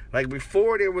then. Like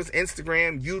before there was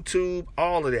Instagram, YouTube,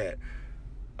 all of that.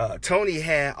 Tony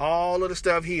had all of the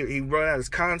stuff here. He wrote out his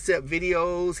concept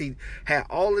videos. He had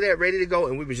all of that ready to go.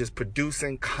 And we were just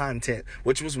producing content,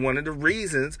 which was one of the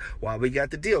reasons why we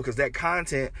got the deal. Because that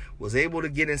content was able to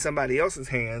get in somebody else's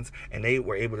hands and they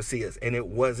were able to see us. And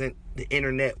the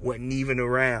internet wasn't even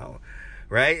around.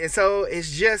 Right? And so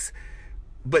it's just,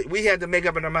 But we had to make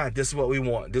up in our mind, this is what we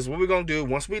want. This is what we're going to do.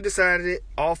 Once we decided it,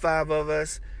 all 5 of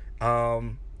us,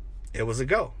 it was a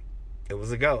go. It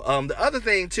was a go. The other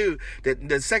thing, too, that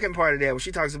the second part of that, when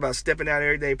she talks about stepping out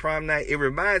every day, prom night, it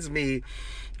reminds me,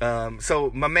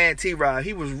 so my man T-Rod,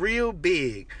 he was real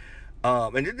big.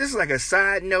 And this is like a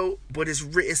side note, but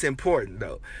it's important,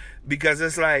 though. Because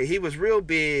it's like, he was real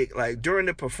big, like, during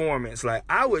the performance. Like,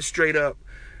 I would straight up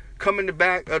come in the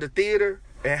back of the theater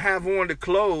and have on the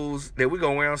clothes that we're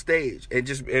going to wear on stage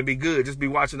and be good. Just be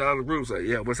watching the other groups. Like,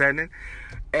 yeah, what's happening?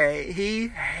 And he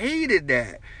hated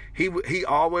that. He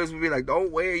always would be like,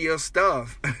 don't wear your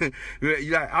stuff.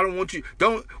 You're like, I don't want you,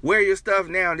 don't wear your stuff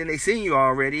now. And then they seen you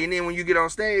already. And then when you get on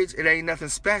stage, it ain't nothing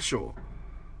special.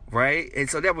 Right? And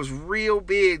so that was real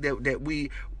big that we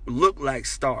look like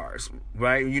stars,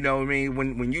 right? You know what I mean?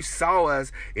 When you saw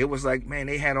us, it was like, man,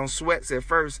 they had on sweats at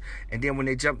first. And then when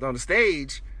they jumped on the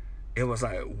stage, it was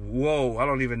like, whoa, I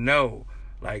don't even know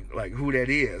like who that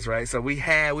is, right? So we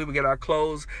would get our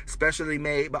clothes specially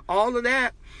made, but all of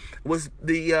that was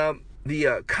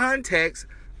the context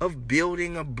of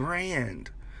building a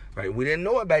brand, right? We didn't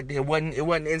know it back then. It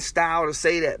wasn't in style to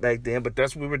say that back then, but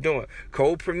that's what we were doing.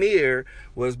 Cold Premier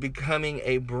was becoming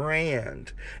a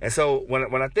brand. And so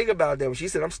when I think about that, when she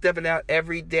said, I'm stepping out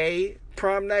every day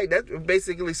prom night, that's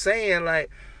basically saying,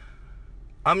 like,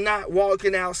 I'm not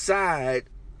walking outside,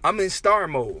 I'm in star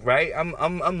mode, right?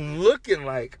 I'm looking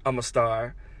like I'm a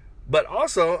star, but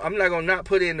also I'm not gonna not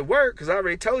put in the work, because I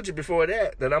already told you before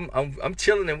that I'm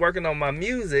chilling and working on my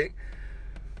music.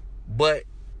 But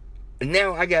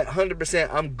now I got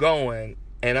 100%. I'm going,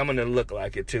 and I'm gonna look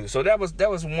like it too. So that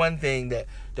was one thing that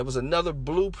was another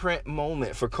blueprint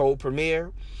moment for Cold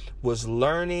Premier, was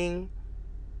learning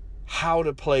how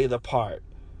to play the part.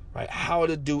 Right? How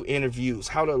to do interviews,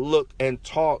 how to look and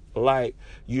talk like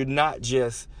you're not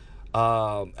just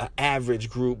an average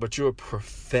group, but you're a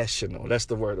professional. That's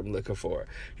the word I'm looking for.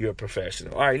 You're a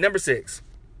professional. All right, number 6.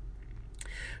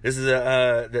 This is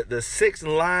the 6th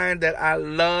line that I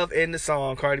love in the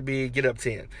song, Cardi B, Get Up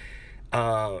 10.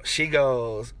 She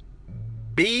goes,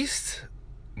 beast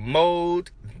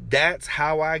mode, that's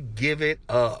how I give it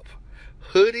up.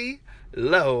 Hoodie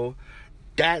low,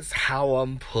 that's how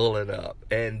I'm pulling up.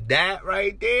 And that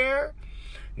right there,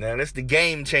 now that's the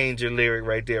game changer lyric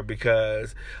right there,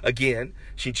 because again,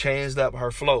 she changed up her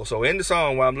flow. So in the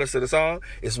song, while I'm listening to the song,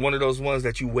 it's one of those ones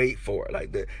that you wait for.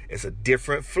 Like, it's a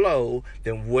different flow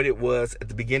than what it was at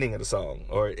the beginning of the song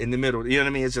or in the middle. You know what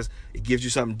I mean? It's just, it gives you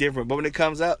something different. But when it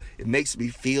comes out, it makes me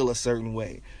feel a certain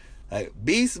way. Like,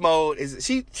 beast mode is,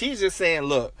 she's just saying,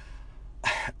 look,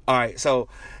 all right, so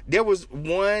there was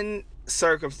one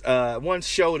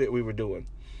show that we were doing,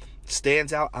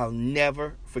 stands out. I'll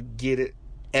never forget it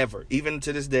ever. Even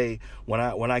to this day, when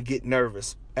I get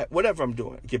nervous at whatever I'm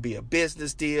doing, it could be a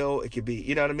business deal, it could be,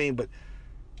 you know what I mean, but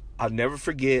I'll never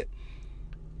forget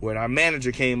when our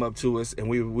manager came up to us and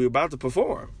we were about to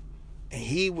perform, and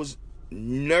he was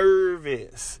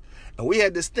nervous. And we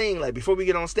had this thing, like, before we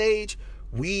get on stage,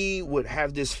 we would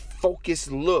have this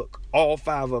focused look, all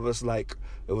 5 of us, like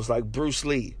it was like Bruce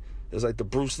Lee. It was like the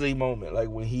Bruce Lee moment, like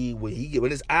when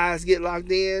his eyes get locked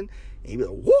in, and he be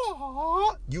like,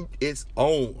 "Whoa!" It's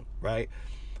on, right?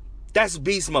 That's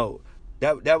beast mode.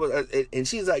 That was, and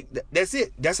she's like, "That's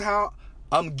it. That's how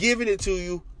I'm giving it to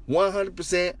you,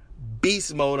 100%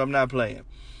 beast mode. I'm not playing."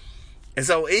 And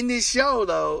so in this show,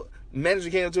 though, the manager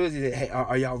came up to us. He said, "Hey,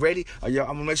 are y'all ready? I'm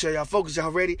gonna make sure y'all focus.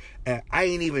 Y'all ready?" And I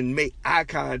ain't even make eye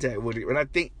contact with it. And I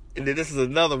think. And then this is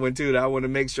another one, too, that I want to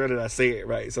make sure that I say it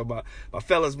right. So my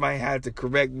fellas might have to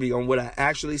correct me on what I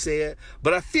actually said.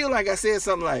 But I feel like I said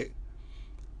something like,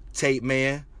 "Tape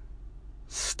man,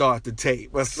 start the tape."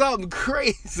 Or something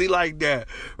crazy like that,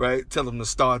 right? Tell him to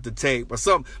start the tape or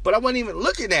something. But I wasn't even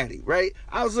looking at him, right?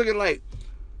 I was looking like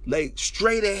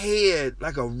straight ahead,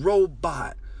 like a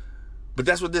robot. But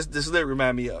that's what this lyric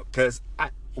reminded me of. Because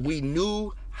we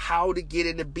knew how to get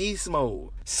into beast mode.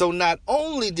 So not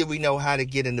only did we know how to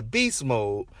get into beast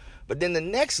mode, but then the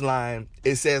next line,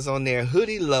 it says on there,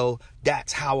 hoodie low,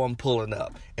 that's how I'm pulling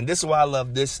up. And this is why I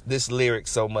love this lyric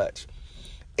so much.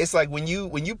 It's like when you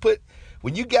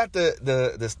got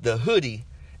the hoodie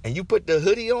and you put the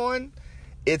hoodie on,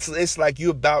 it's like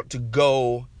you're about to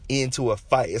go into a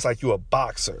fight. It's like you're a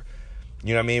boxer.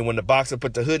 You know what I mean? When the boxer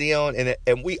put the hoodie on,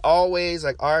 and we always,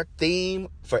 like, our theme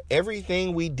for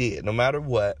everything we did, no matter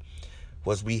what,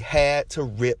 was we had to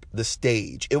rip the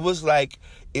stage. It was like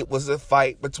it was a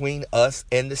fight between us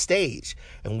and the stage.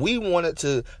 And we wanted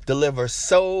to deliver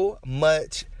so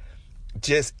much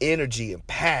just energy and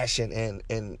passion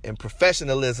and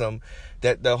professionalism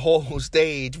that the whole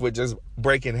stage would just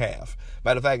break in half.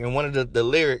 Matter of fact, in one of the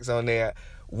lyrics on there,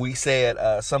 we said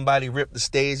somebody ripped the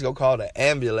stage, go call the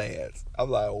ambulance. I'm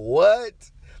like, what?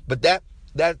 But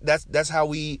that's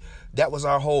how that was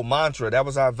our whole mantra. That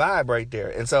was our vibe right there.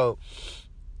 And so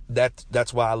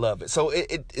that's why I love it. So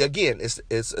it again,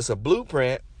 it's a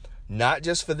blueprint, not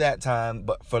just for that time,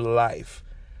 but for life,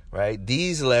 right?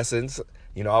 These lessons,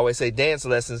 I always say dance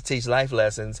lessons teach life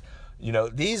lessons.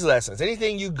 These lessons,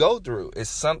 anything you go through is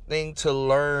something to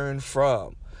learn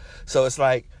from. So it's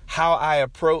like how I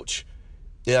approach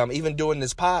even doing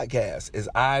this podcast is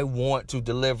I want to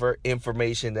deliver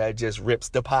information that just rips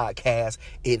the podcast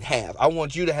in half. I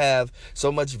want you to have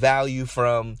so much value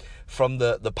from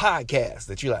the podcast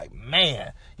that you're like,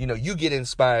 man, you get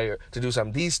inspired to do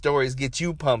something. These stories get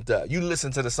you pumped up. You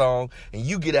listen to the song and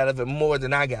you get out of it more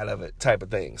than I got out of it, type of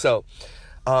thing. So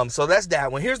that's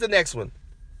that one. Here's the next one.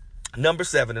 Number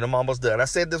 7, and I'm almost done. I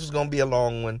said this was going to be a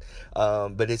long one,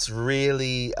 but it's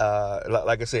really,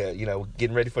 like I said,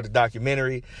 getting ready for the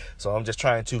documentary. So I'm just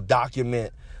trying to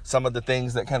document some of the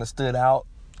things that kind of stood out.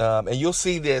 And you'll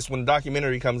see this when the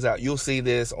documentary comes out. You'll see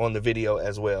this on the video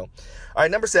as well. All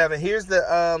right, number 7. Here's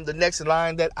the next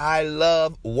line that I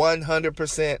love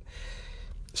 100%.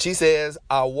 She says,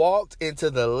 I walked into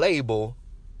the label,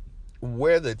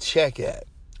 where the check at?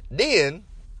 Then,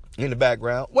 in the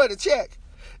background, where the check?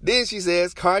 Then she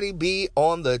says, Cardi B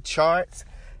on the charts,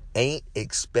 ain't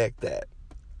expect that.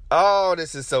 Oh,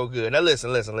 this is so good. Now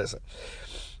listen.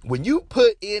 When you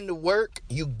put in the work,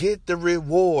 you get the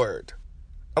reward.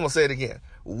 I'm going to say it again.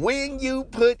 When you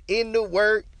put in the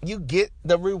work, you get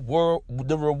the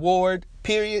reward,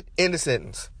 period, end of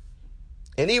sentence.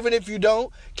 And even if you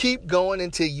don't, keep going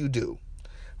until you do.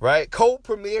 Right?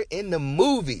 Co-premiere in the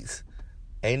movies,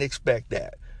 ain't expect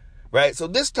that. Right? So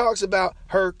this talks about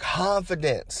her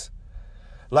confidence.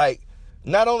 Like,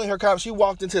 not only her confidence, she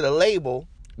walked into the label,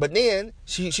 but then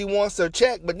she wants her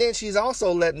check, but then she's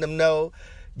also letting them know,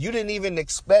 you didn't even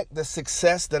expect the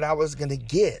success that I was going to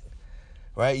get.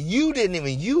 Right?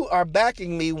 You are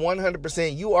backing me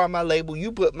 100%. You are my label.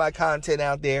 You put my content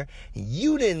out there.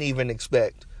 You didn't even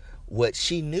expect what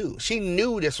she knew. She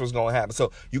knew this was going to happen.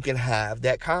 So you can have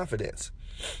that confidence.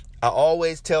 I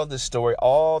always tell this story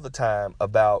all the time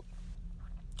about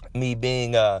me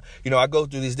being, I go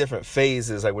through these different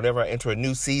phases. Like whenever I enter a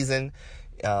new season,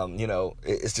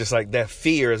 it's just like that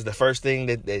fear is the first thing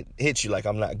that hits you. Like,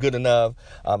 I'm not good enough.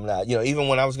 I'm not, even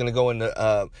when I was going to go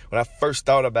into, when I first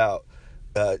thought about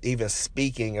even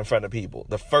speaking in front of people,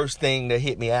 the first thing that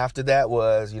hit me after that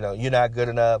was, you're not good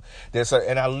enough.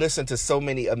 And I listened to so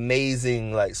many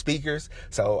amazing speakers.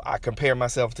 So I compare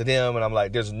myself to them and I'm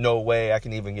like, there's no way I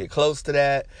can even get close to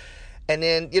that. And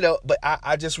then, but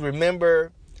I just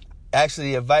remember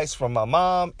actually advice from my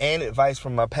mom and advice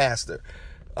from my pastor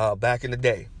back in the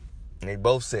day. And they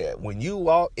both said, when you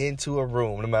walk into a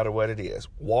room, no matter what it is,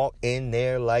 walk in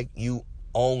there like you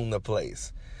own the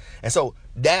place. And so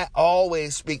that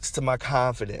always speaks to my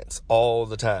confidence all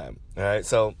the time. All right.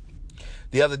 So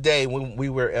the other day when we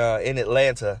were in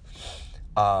Atlanta,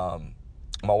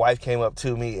 my wife came up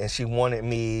to me and she wanted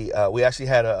me, we actually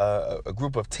had a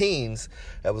group of teens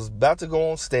that was about to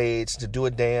go on stage to do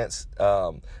a dance,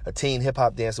 a teen hip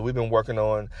hop dance that we've been working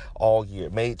on all year,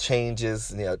 made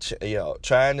changes,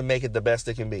 trying to make it the best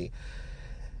it can be.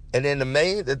 And then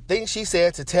the thing she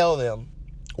said to tell them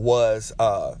was,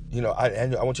 I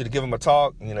want you to give them a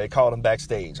talk. They called them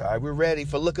backstage. All right, we're ready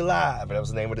for Look Alive. And that was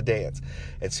the name of the dance.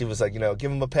 And she was like,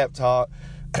 give them a pep talk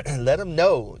and let them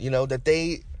know, that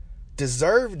they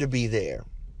deserve to be there,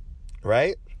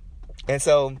 right? And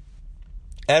so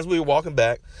as we were walking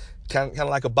back, kind of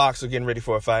like a boxer getting ready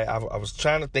for a fight, I was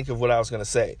trying to think of what I was going to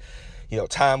say.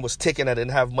 Time was ticking. I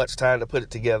didn't have much time to put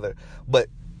it together. But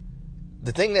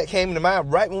the thing that came to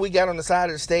mind right when we got on the side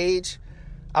of the stage,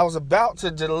 I was about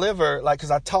to deliver, because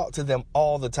I talk to them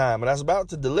all the time, and I was about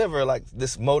to deliver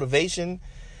this motivation,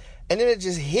 and then it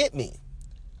just hit me.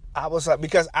 I was like,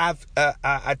 because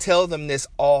I tell them this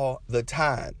all the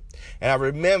time. And I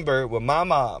remember when my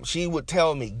mom, she would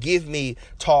tell me, give me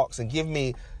talks and give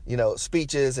me,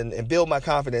 speeches and build my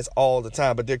confidence all the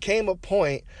time. But there came a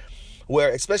point where,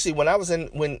 especially when I was in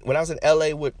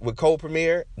LA with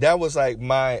Co-Premier, that was like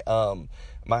my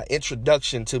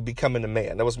introduction to becoming a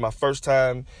man. That was my first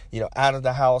time, out of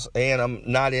the house, and I'm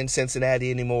not in Cincinnati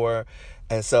anymore.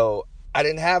 And so I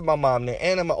didn't have my mom there,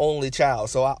 and I'm an only child.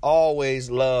 So I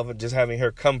always love just having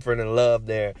her comfort and love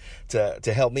there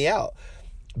to help me out.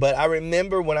 But I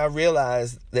remember when I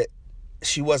realized that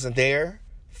she wasn't there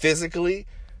physically,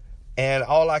 and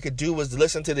all I could do was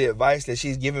listen to the advice that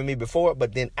she's given me before,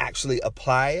 but then actually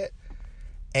apply it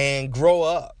and grow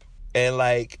up and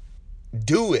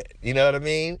do it. You know what I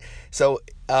mean? So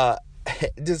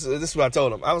this is what I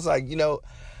told him. I was like,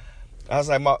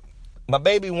 my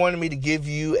baby wanted me to give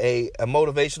you a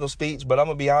motivational speech, but I'm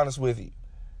going to be honest with you.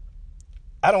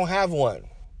 I don't have one.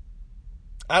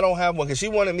 Because she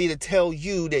wanted me to tell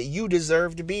you that you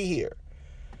deserve to be here.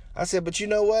 I said, but you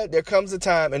know what? There comes a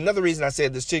time. Another reason I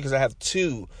said this too, because I have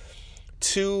two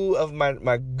of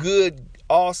my good,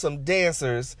 awesome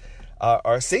dancers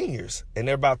are seniors, and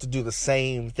they're about to do the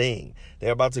same thing.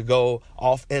 They're about to go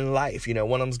off in life.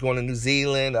 One of them's going to New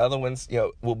Zealand. The other one's,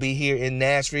 will be here in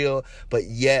Nashville, but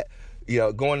yet,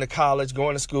 going to college,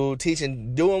 going to school,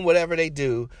 teaching, doing whatever they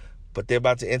do, but they're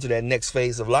about to enter that next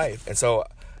phase of life. And so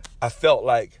I felt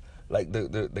like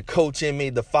the coach in me,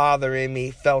 the father in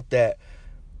me felt that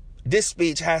this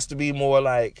speech has to be more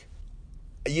like,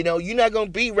 you're not going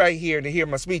to be right here to hear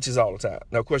my speeches all the time.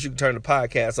 Now, of course, you can turn the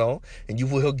podcast on and you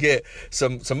will get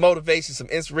some motivation, some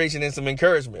inspiration, and some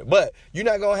encouragement. But you're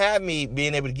not going to have me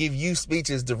being able to give you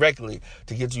speeches directly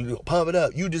to get you to pump it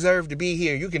up. You deserve to be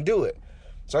here. You can do it.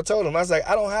 So I told him, I was like,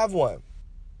 I don't have one.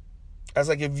 I was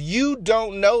like, if you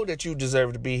don't know that you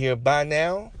deserve to be here by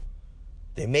now,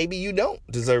 then maybe you don't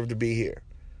deserve to be here.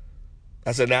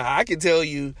 I said, now I can tell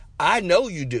you, I know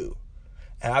you do.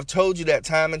 And I've told you that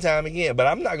time and time again, but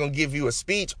I'm not going to give you a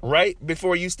speech right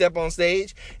before you step on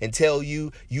stage and tell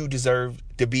you you deserve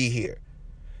to be here.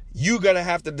 You're going to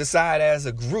have to decide as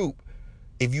a group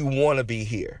if you want to be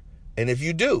here. And if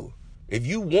you do, if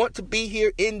you want to be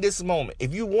here in this moment,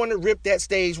 if you want to rip that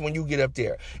stage when you get up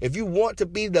there, if you want to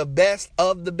be the best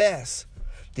of the best,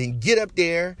 then get up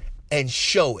there and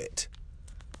show it.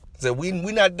 So we're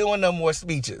not doing no more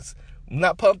speeches. I'm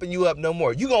not pumping you up no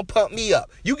more. You're going to pump me up.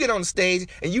 You get on the stage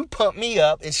and you pump me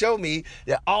up and show me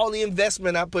that all the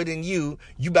investment I put in you,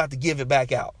 you about to give it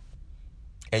back out.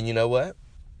 And you know what?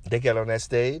 They got on that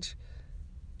stage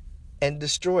and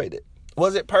destroyed it.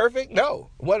 Was it perfect? No,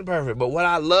 it wasn't perfect. But what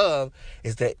I love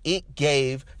is that it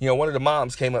gave, one of the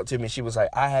moms came up to me and she was like,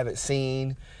 I haven't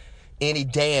seen any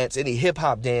hip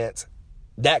hop dance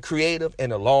that creative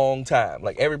in a long time.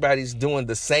 Like everybody's doing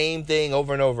the same thing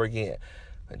over and over again.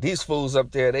 These fools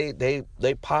up there,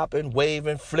 they popping,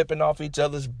 waving, flipping off each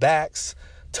other's backs,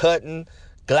 tutting,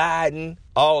 gliding,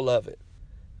 all of it.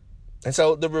 And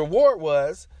so the reward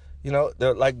was,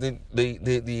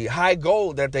 the high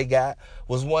goal that they got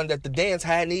was one that the dance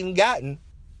hadn't even gotten,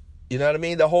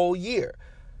 the whole year.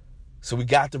 So we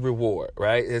got the reward,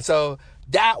 right? And so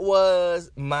that was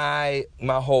my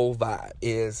whole vibe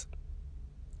is,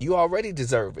 you already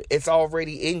deserve it. It's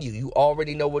already in you. You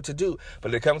already know what to do. But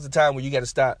there comes a time when you got to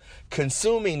stop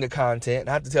consuming the content.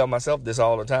 I have to tell myself this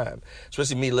all the time,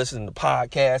 especially me listening to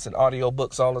podcasts and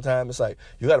audiobooks all the time. It's like,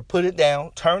 you got to put it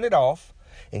down, turn it off,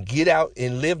 and get out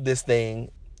and live this thing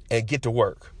and get to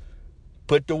work.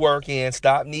 Put the work in.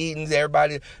 Stop needing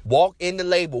everybody. Walk in the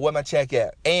label. Where my check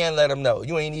at? And let them know.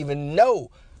 You ain't even know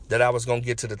that I was going to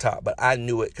get to the top. But I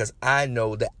knew it because I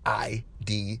know that I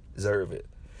deserve it.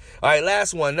 All right,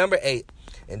 last one, number 8.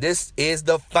 And this is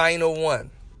the final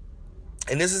one.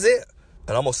 And this is it.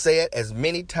 And I'm going to say it as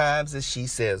many times as she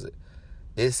says it.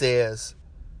 It says,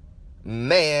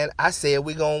 man, I said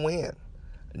we going to win.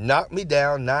 Knock me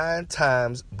down 9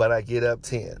 times, but I get up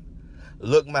 10.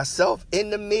 Look myself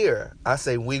in the mirror. I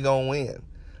say we going to win.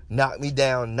 Knock me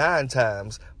down 9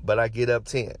 times, but I get up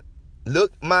 10.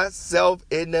 Look myself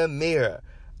in the mirror.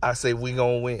 I say we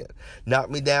gonna win. Knock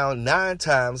me down 9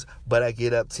 times, but I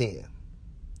get up 10.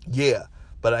 Yeah,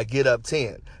 but I get up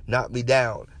 10. Knock me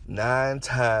down 9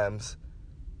 times,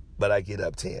 but I get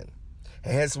up 10.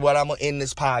 And here's what I'm gonna end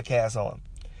this podcast on.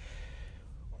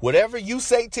 Whatever you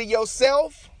say to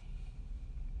yourself,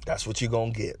 that's what you're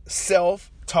gonna get.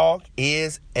 Self-talk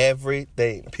is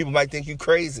everything. People might think you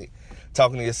crazy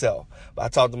talking to yourself, but I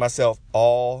talk to myself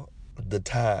all the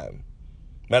time.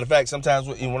 Matter of fact, sometimes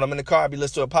when I'm in the car, I be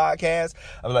listening to a podcast.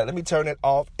 I'm like, let me turn it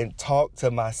off and talk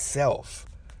to myself.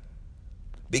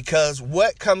 Because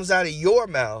what comes out of your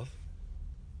mouth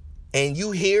and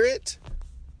you hear it,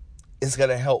 it's going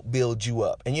to help build you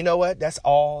up. And you know what? That's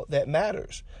all that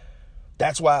matters.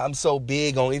 That's why I'm so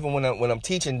big on, even when I'm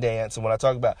teaching dance and when I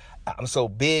talk about, I'm so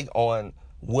big on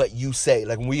what you say.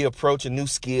 Like when we approach a new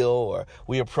skill or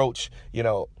we approach,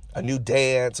 a new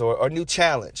dance or a new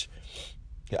challenge.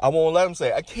 I won't let them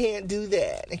say, I can't do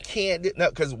that. I can't do no,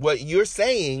 because what you're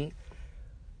saying,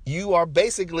 you are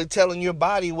basically telling your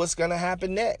body what's going to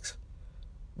happen next.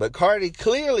 But Cardi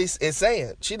clearly is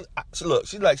saying, she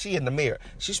in the mirror.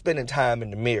 She's spending time in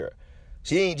the mirror.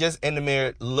 She ain't just in the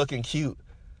mirror looking cute,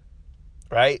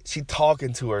 right? She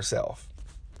talking to herself.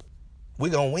 We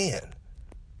gonna win.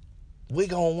 We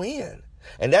gonna win.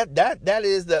 And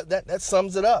that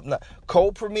sums it up. Now,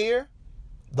 co-premier,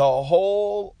 the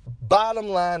whole bottom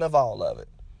line of all of it.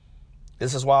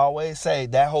 This is why I always say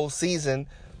that whole season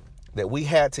that we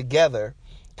had together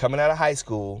coming out of high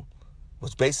school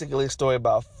was basically a story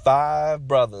about 5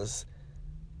 brothers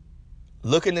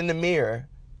looking in the mirror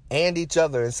and each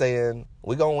other and saying,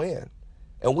 we're going to win.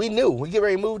 And we knew we get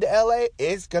ready to move to LA,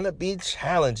 it's going to be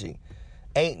challenging.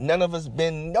 Ain't none of us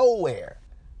been nowhere.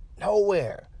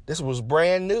 This was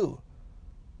brand new.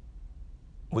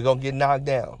 We're going to get knocked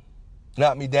down.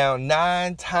 Knock me down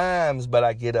 9 times, but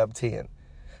I get up 10.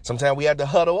 Sometimes we have to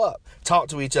huddle up, talk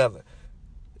to each other.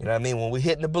 You know what I mean? When we're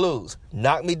hitting the blues,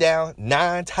 knock me down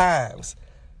 9 times,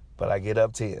 but I get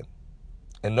up 10.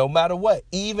 And no matter what,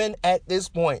 even at this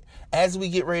point, as we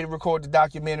get ready to record the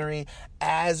documentary,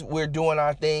 as we're doing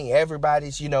our thing,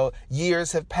 everybody's,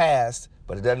 years have passed,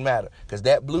 but it doesn't matter. Because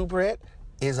that blueprint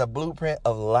is a blueprint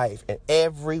of life. And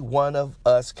every one of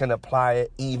us can apply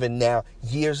it even now,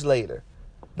 years later.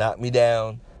 Knock me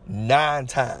down 9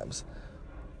 times,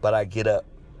 but I get up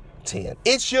 10.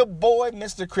 It's your boy,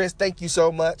 Mr. Chris. Thank you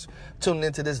so much for tuning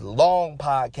into this long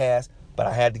podcast, but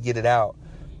I had to get it out.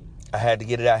 I had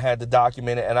to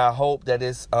document it, and I hope that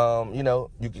it's,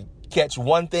 you can catch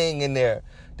one thing in there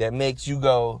that makes you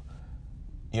go,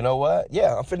 you know what?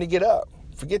 Yeah, I'm finna get up.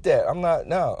 Forget that. I'm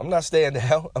not staying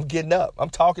down. I'm getting up. I'm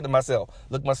talking to myself.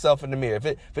 Look myself in the mirror. If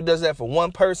it does that for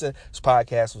one person, this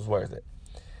podcast was worth it.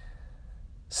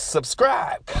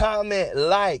 Subscribe, comment,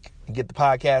 like, and get the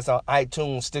podcast on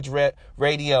iTunes, Stitcher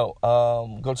Radio.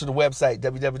 Go to the website,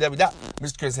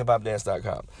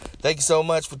 www.mrchrishiphopdance.com. Thank you so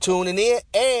much for tuning in,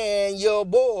 and your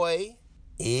boy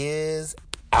is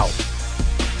out.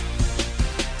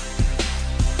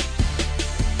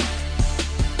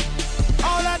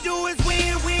 All I do is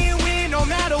win, win, win, no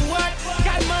matter what.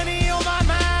 Got money on my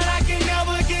mind, I can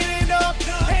never get enough.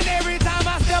 And every time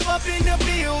I step up in the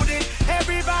building,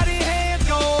 everybody hands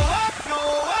go up, go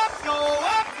up, go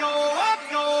up, go up,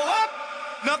 go up.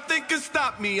 Nothing can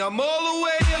stop me, I'm all the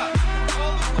way up.